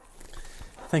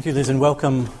Thank you, Liz, and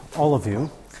welcome all of you.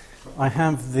 I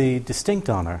have the distinct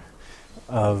honor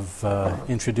of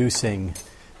introducing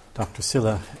Dr.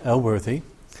 Scilla Elworthy,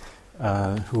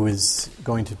 who is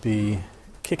going to be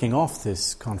kicking off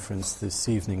this conference this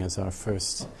evening as our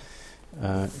first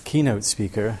keynote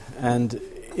speaker. And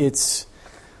it's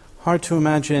hard to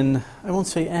imagine, I won't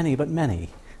say any, but many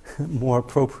more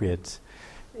appropriate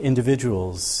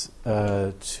individuals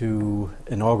to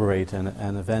inaugurate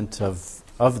an event of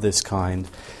this kind.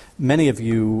 Many of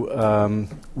you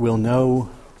will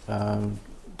know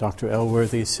Dr.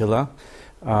 Elworthy, Scilla,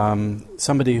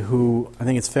 somebody who I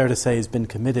think it's fair to say has been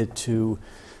committed to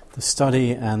the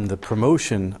study and the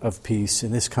promotion of peace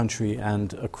in this country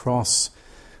and across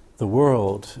the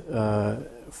world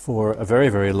for a very,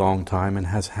 very long time, and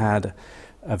has had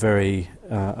a very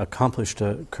accomplished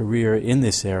career in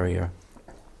this area.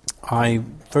 I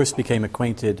first became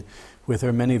acquainted with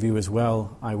her, many of you as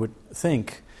well, I would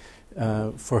think,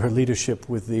 for her leadership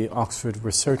with the Oxford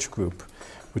Research Group,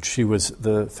 which she was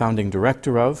the founding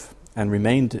director of and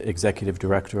remained executive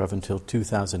director of until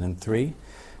 2003,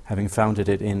 having founded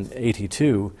it in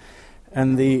 1982.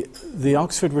 And the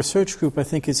Oxford Research Group, I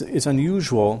think, is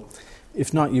unusual,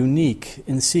 if not unique,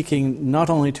 in seeking not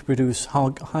only to produce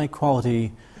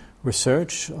high-quality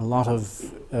research, a lot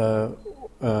of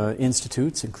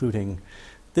institutes, including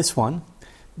this one,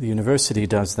 the university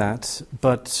does that,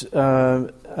 but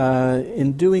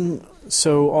in doing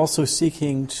so also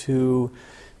seeking to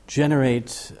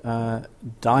generate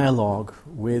dialogue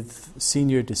with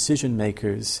senior decision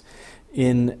makers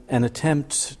in an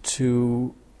attempt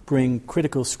to bring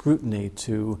critical scrutiny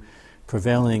to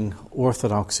prevailing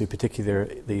orthodoxy,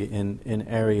 particularly in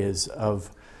areas of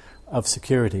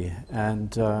security.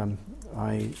 And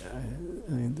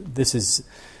this is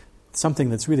something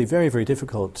that's really very, very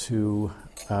difficult to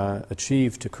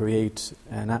achieve, to create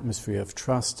an atmosphere of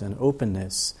trust and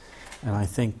openness. And I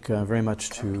think very much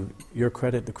to your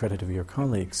credit, the credit of your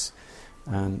colleagues.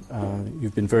 And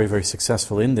you've been very, very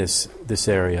successful in this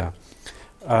area.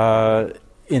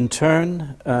 In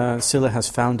turn, Scilla has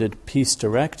founded Peace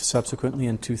Direct subsequently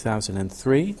in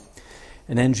 2003,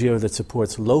 an NGO that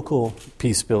supports local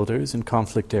peace builders in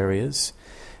conflict areas.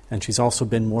 And she's also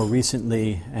been more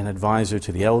recently an advisor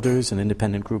to the Elders, an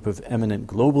independent group of eminent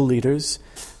global leaders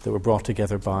that were brought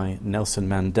together by Nelson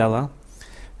Mandela,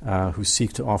 who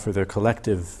seek to offer their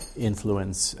collective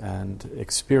influence and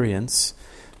experience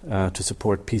to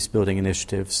support peace-building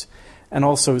initiatives, and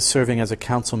also serving as a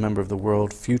council member of the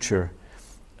World Future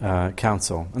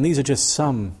Council. And these are just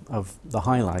some of the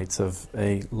highlights of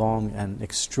a long and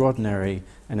extraordinarily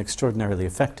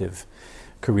effective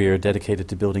career dedicated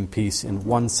to building peace in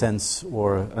one sense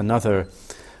or another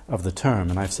of the term.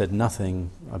 And I've said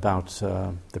nothing about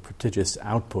the prodigious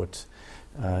output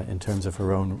in terms of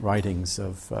her own writings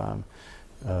of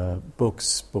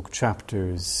books, book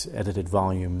chapters, edited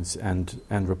volumes, and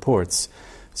reports.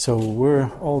 So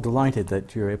we're all delighted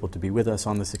that you're able to be with us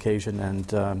on this occasion,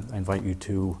 and I invite you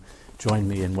to join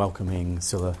me in welcoming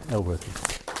Scilla Elworthy.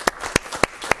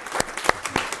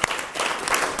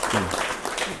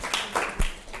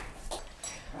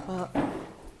 Well,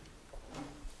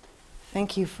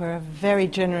 thank you for a very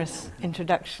generous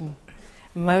introduction.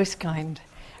 Most kind.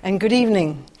 And good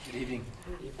evening. Good evening.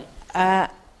 I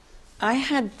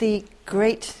had the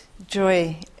great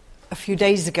joy a few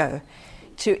days ago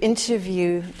to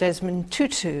interview Desmond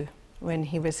Tutu when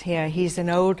he was here. He's an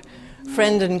old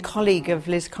friend and colleague of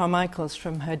Liz Carmichael's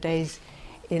from her days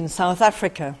in South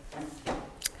Africa.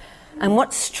 And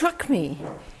what struck me,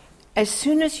 as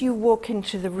soon as you walk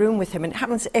into the room with him, and it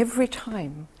happens every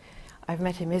time I've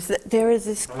met him, is that there is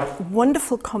this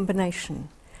wonderful combination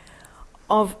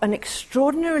of an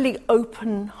extraordinarily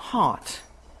open heart,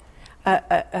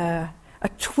 a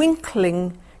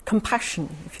twinkling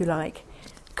compassion, if you like,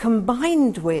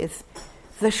 combined with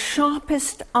the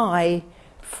sharpest eye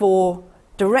for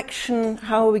direction,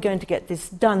 how are we going to get this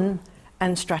done,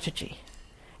 and strategy.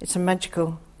 It's a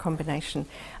magical combination,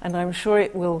 and I'm sure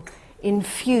it will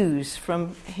infuse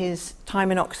from his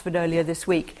time in Oxford earlier this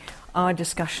week our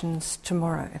discussions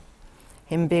tomorrow,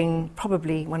 him being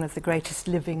probably one of the greatest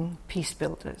living peace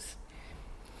builders.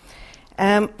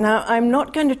 Now, I'm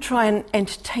not going to try and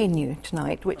entertain you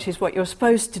tonight, which is what you're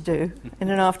supposed to do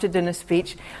in an after-dinner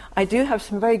speech. I do have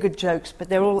some very good jokes, but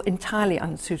they're all entirely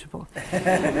unsuitable.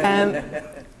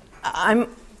 I'm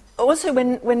also,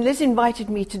 when Liz invited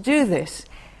me to do this,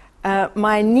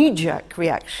 my knee-jerk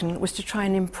reaction was to try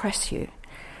and impress you.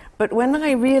 But when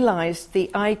I realized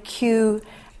the IQ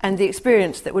and the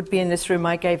experience that would be in this room,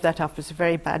 I gave that up as a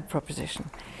very bad proposition.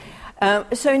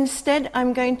 So instead,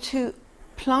 I'm going to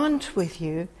plant with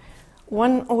you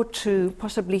one or two,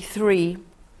 possibly three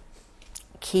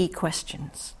key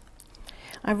questions.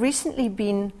 I've recently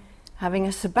been having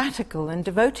a sabbatical and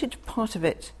devoted part of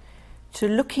it to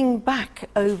looking back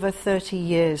over 30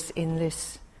 years in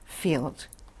this field.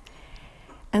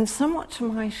 And somewhat to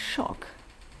my shock,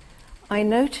 I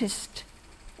noticed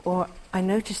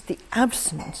the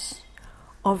absence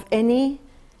of any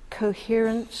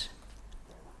coherent,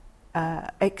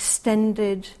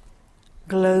 extended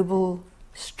global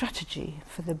strategy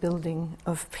for the building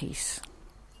of peace.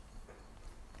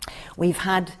 We've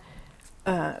had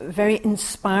very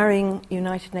inspiring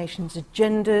United Nations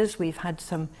agendas. We've had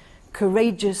some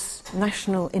courageous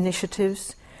national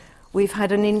initiatives. We've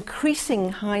had an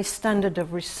increasing high standard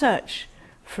of research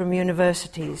from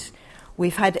universities.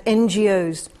 We've had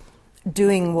NGOs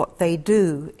doing what they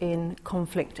do in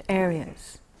conflict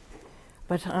areas.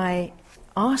 But I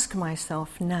ask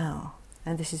myself now,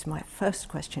 and this is my first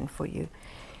question for you,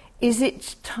 is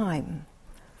it time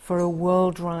for a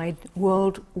worldwide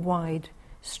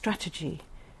strategy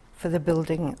for the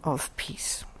building of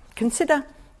peace? Consider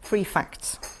 3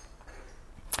 facts.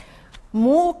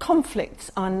 More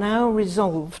conflicts are now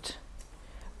resolved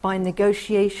by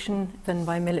negotiation than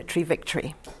by military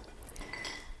victory.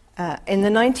 In the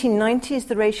 1990s,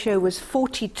 the ratio was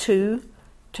 42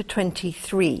 to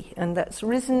 23, and that's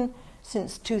risen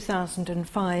since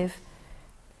 2005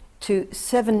 to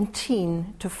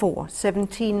 17 to 4.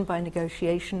 17 by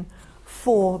negotiation,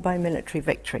 4 by military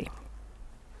victory.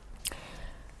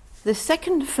 The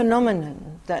second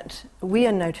phenomenon that we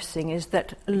are noticing is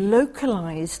that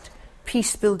localized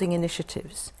peace-building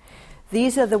initiatives,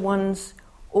 these are the ones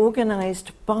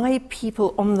organized by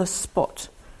people on the spot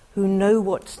who know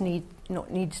what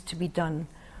needs to be done,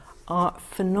 are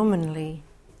phenomenally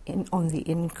on the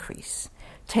increase.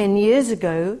 10 years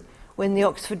ago, when the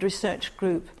Oxford Research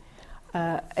Group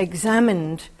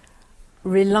examined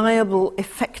reliable,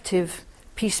 effective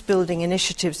peace-building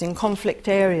initiatives in conflict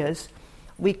areas,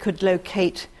 we could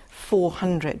locate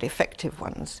 400 effective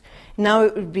ones. Now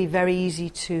it would be very easy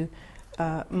to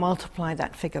multiply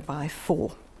that figure by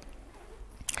 4.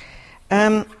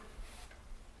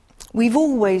 We've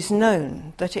always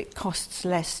known that it costs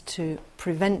less to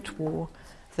prevent war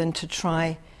than to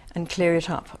try and clear it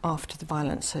up after the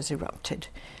violence has erupted.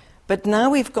 But now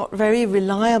we've got very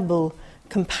reliable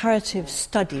comparative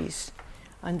studies,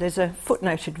 and there's a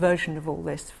footnoted version of all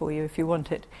this for you if you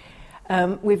want it.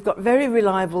 We've got very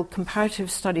reliable comparative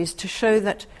studies to show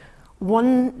that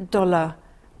 $1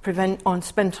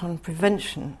 spent on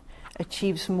prevention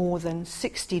achieves more than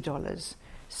 $60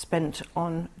 spent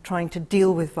on trying to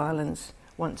deal with violence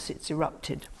once it's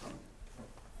erupted.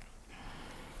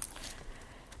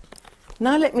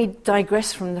 Now let me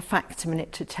digress from the facts a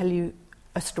minute to tell you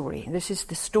a story. This is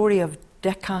the story of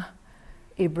Decca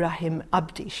Ibrahim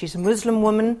Abdi. She's a Muslim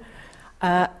woman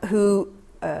who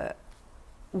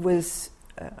was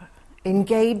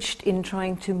engaged in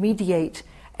trying to mediate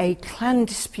a clan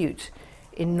dispute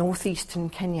in northeastern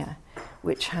Kenya,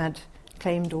 which had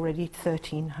claimed already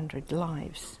 1,300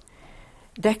 lives.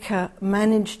 Decca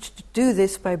managed to do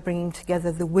this by bringing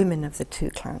together the women of the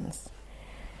 2 clans.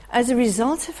 As a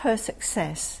result of her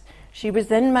success, she was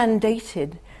then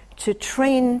mandated to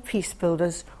train peace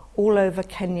builders all over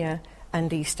Kenya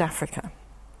and East Africa.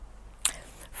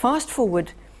 Fast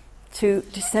forward to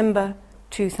December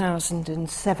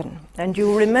 2007, and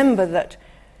you'll remember that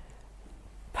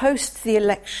post the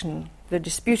election, the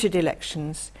disputed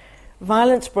elections,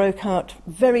 violence broke out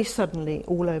very suddenly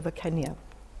all over Kenya.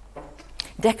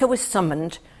 Decca was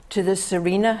summoned to the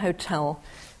Serena Hotel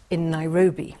in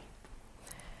Nairobi,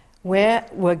 where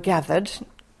were gathered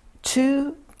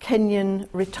 2 Kenyan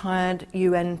retired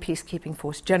UN Peacekeeping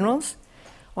Force generals,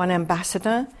 1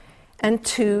 ambassador, and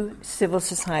 2 civil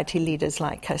society leaders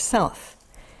like herself.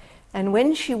 And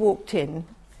when she walked in,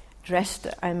 dressed,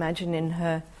 I imagine, in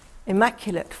her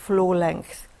immaculate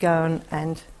floor-length gown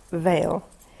and veil,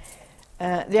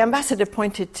 the ambassador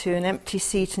pointed to an empty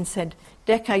seat and said,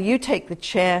 "Decca, you take the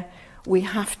chair. We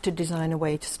have to design a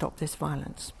way to stop this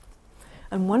violence."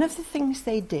 And one of the things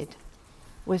they did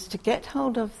was to get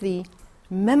hold of the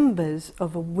members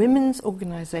of a women's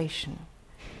organization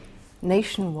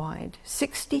nationwide,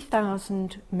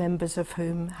 60,000 members of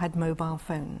whom had mobile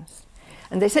phones.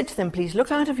 And they said to them, "Please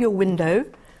look out of your window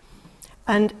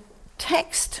and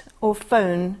text or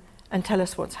phone and tell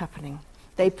us what's happening."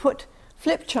 They put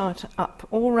flip chart up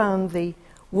all around the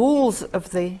walls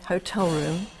of the hotel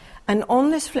room, and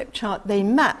on this flip chart they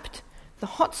mapped the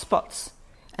hot spots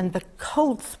and the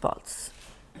cold spots,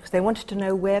 because they wanted to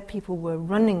know where people were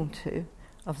running to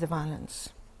of the violence.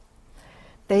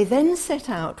 They then set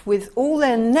out with all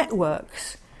their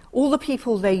networks, all the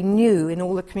people they knew in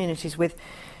all the communities, with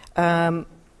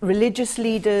religious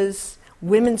leaders,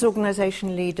 women's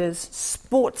organisation leaders,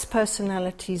 sports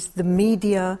personalities, the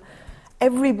media,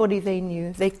 everybody they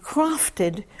knew. They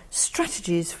crafted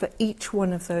strategies for each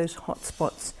one of those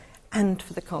hotspots and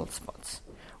for the cold spots.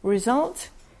 Result,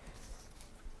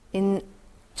 in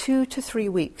 2 to 3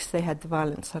 weeks they had the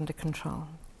violence under control.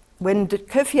 When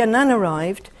Kofi Annan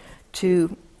arrived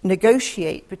to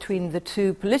negotiate between the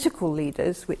two political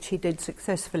leaders, which he did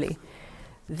successfully,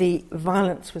 the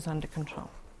violence was under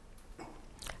control.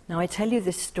 Now, I tell you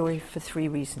this story for 3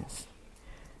 reasons.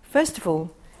 First of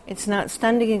all, it's an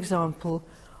outstanding example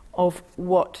of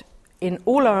what, in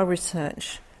all our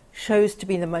research, shows to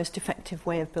be the most effective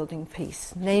way of building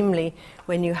peace, namely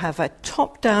when you have a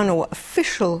top-down or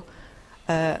official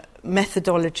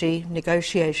methodology,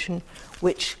 negotiation,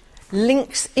 which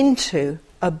links into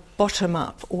a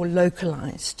bottom-up or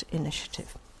localized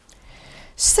initiative.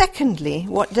 Secondly,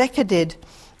 what DECA did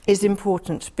is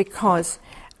important because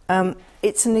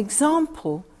it's an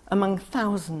example among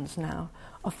thousands now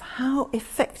of how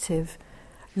effective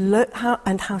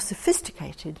and how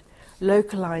sophisticated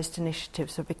localized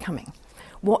initiatives are becoming.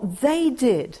 What they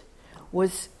did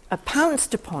was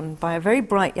pounced upon by a very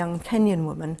bright young Kenyan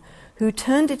woman who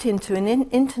turned it into an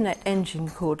internet engine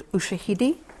called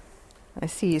Ushahidi. I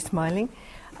see you smiling.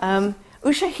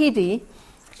 Ushahidi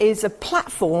is a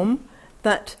platform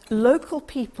that local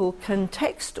people can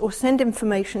text or send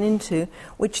information into,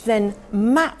 which then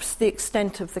maps the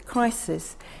extent of the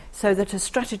crisis so that a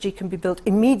strategy can be built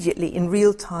immediately in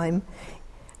real time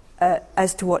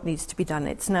as to what needs to be done.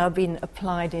 It's now been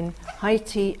applied in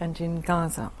Haiti and in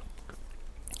Gaza.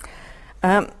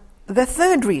 The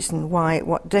third reason why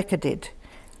what DECA did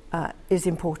is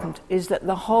important is that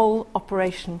the whole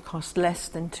operation cost less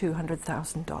than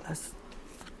 $200,000.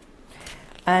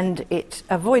 And it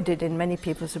avoided, in many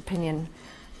people's opinion,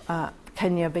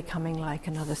 Kenya becoming like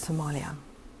another Somalia,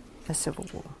 a civil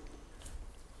war.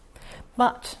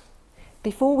 But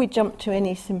before we jump to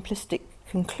any simplistic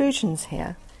conclusions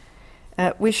here,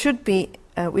 we should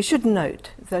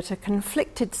note that a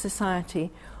conflicted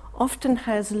society often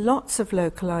has lots of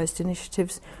localized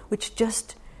initiatives which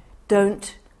just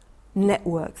don't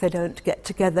network, they don't get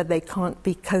together, they can't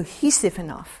be cohesive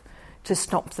enough to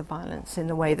stop the violence in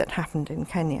the way that happened in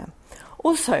Kenya.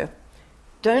 Also,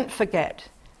 don't forget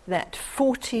that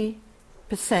 40%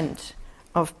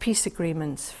 of peace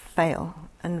agreements fail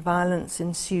and violence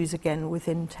ensues again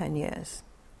within 10 years.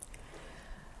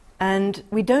 And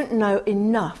we don't know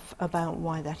enough about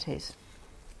why that is.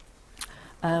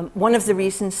 One of the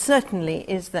reasons certainly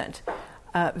is that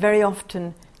very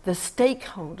often the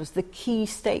stakeholders, the key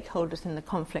stakeholders in the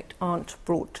conflict, aren't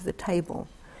brought to the table,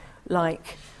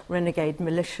 like renegade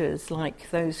militias, like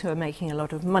those who are making a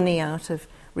lot of money out of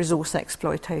resource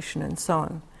exploitation and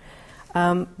so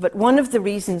on. But one of the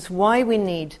reasons why we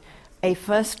need a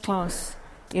first-class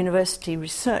university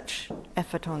research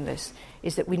effort on this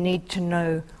is that we need to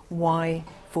know why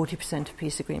 40% of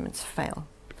peace agreements fail.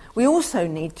 We also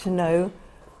need to know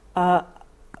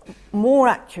more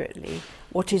accurately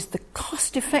what is the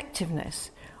cost-effectiveness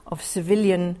of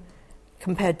civilian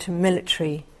compared to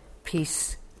military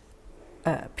peace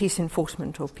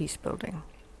enforcement or peace building.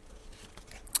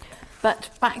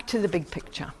 But back to the big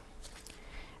picture.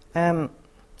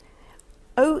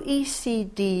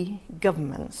 OECD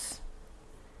governments,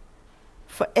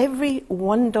 for every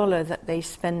 $1 that they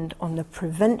spend on the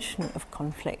prevention of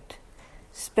conflict,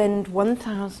 spend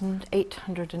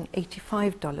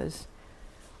 $1,885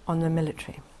 on the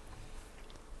military.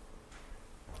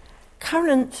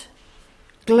 Current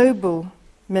global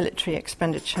military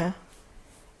expenditure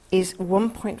is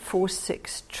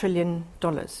 $1.46 trillion.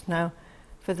 Now,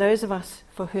 for those of us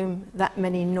for whom that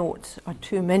many noughts are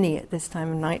too many at this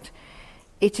time of night,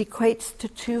 it equates to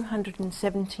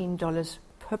 $217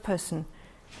 per person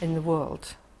in the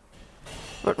world.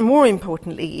 But more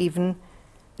importantly even,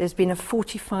 there's been a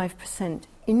 45%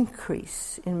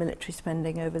 increase in military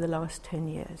spending over the last 10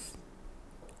 years.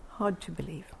 Hard to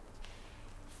believe.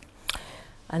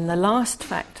 And the last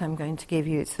fact I'm going to give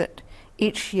you is that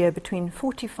each year between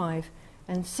 $45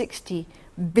 and $60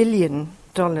 billion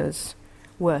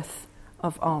worth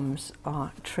of arms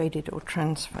are traded or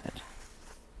transferred.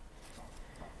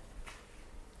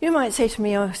 You might say to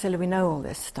me, oh, Cilla, we know all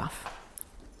this stuff.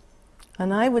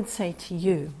 And I would say to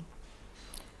you,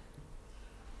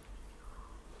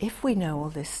 if we know all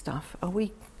this stuff, are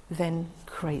we then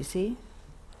crazy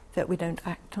that we don't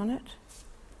act on it?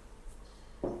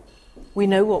 We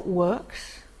know what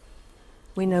works.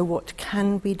 We know what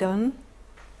can be done.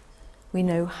 We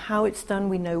know how it's done.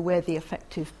 We know where the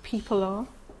effective people are.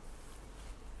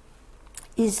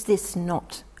 Is this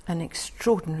not an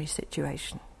extraordinary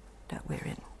situation that we're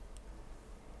in?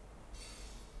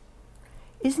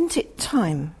 isn't it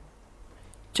time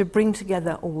to bring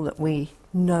together all that we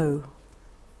know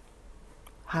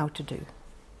how to do?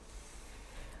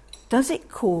 Does it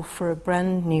call for a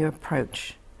brand new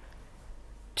approach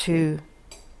to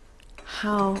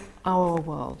how our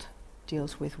world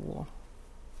deals with war?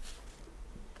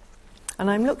 And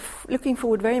I'm looking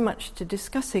forward very much to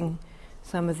discussing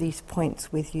some of these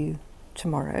points with you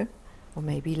tomorrow, or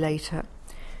maybe later.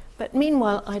 But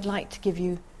meanwhile, I'd like to give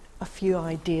you a few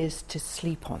ideas to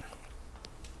sleep on.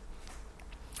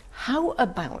 How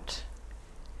about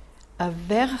a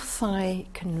Versailles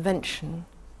Convention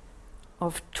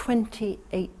of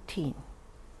 2018?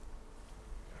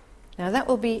 Now that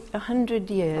will be 100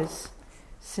 years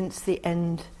since the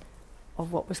end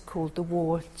of what was called the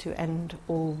War to End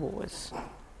All Wars.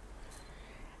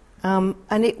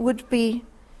 And it would be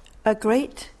a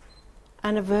great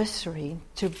anniversary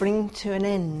to bring to an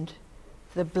end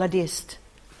the bloodiest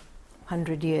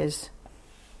 100 years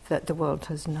that the world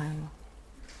has known.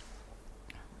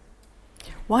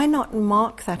 Why not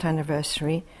mark that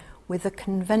anniversary with a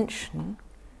convention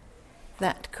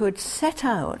that could set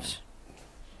out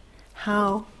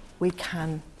how we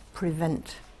can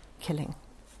prevent killing?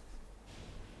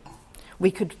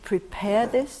 We could prepare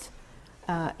this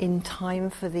in time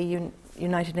for the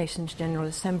United Nations General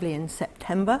Assembly in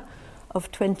September of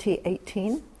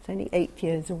 2018. It's only 8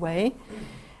 years away.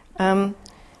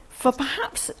 For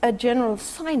perhaps a general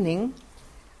signing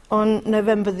on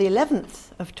November the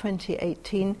 11th of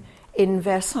 2018 in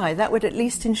Versailles. That would at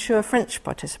least ensure French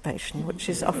participation, which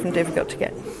is often difficult to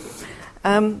get.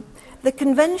 The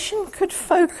convention could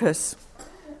focus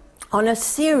on a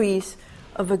series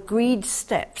of agreed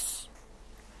steps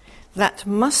that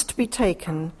must be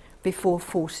taken before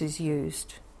force is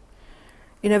used.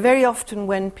 You know, very often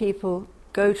when people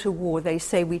go to war, they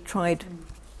say we tried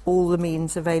all the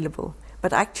means available.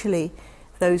 But actually,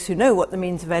 those who know what the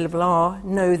means available are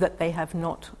know that they have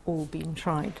not all been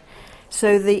tried.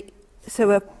 So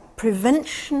a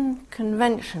prevention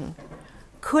convention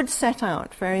could set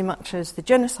out, very much as the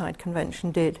Genocide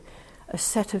Convention did, a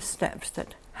set of steps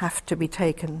that have to be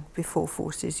taken before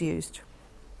force is used.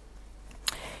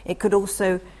 It could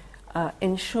also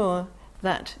ensure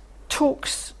that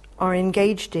talks are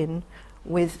engaged in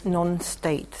with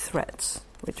non-state threats,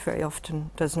 which very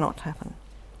often does not happen.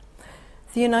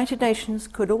 The United Nations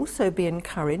could also be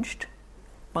encouraged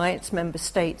by its member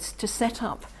states to set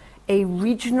up a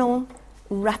regional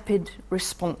rapid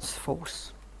response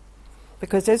force.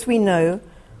 Because as we know,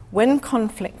 when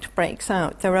conflict breaks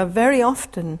out, there are very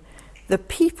often the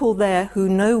people there who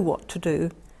know what to do,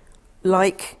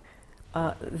 like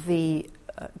the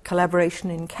collaboration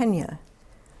in Kenya,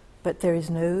 but there is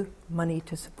no money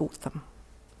to support them.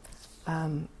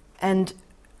 And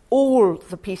all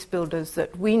the peace builders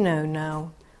that we know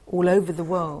now all over the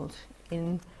world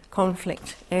in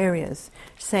conflict areas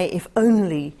say if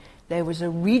only there was a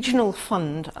regional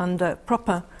fund under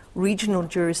proper regional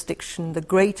jurisdiction, the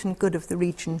great and good of the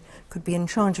region could be in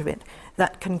charge of it,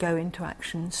 that can go into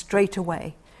action straight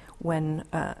away when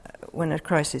a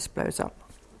crisis blows up.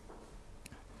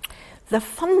 The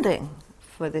funding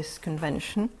for this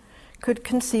convention could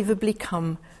conceivably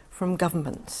come from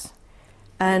governments.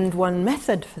 And one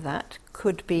method for that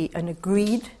could be an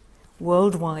agreed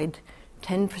worldwide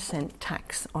 10%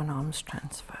 tax on arms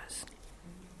transfers.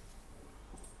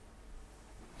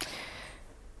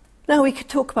 Now, we could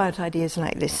talk about ideas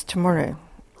like this tomorrow.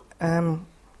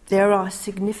 There are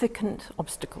significant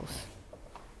obstacles,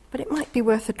 but it might be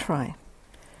worth a try.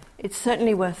 It's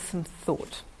certainly worth some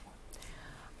thought.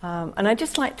 And I'd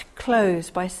just like to close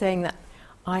by saying that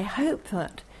I hope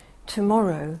that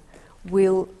tomorrow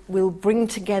we'll bring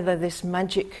together this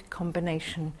magic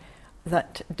combination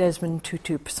that Desmond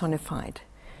Tutu personified.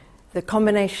 The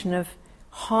combination of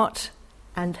heart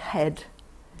and head,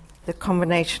 the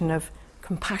combination of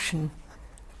compassion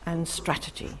and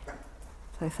strategy.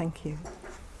 So thank you.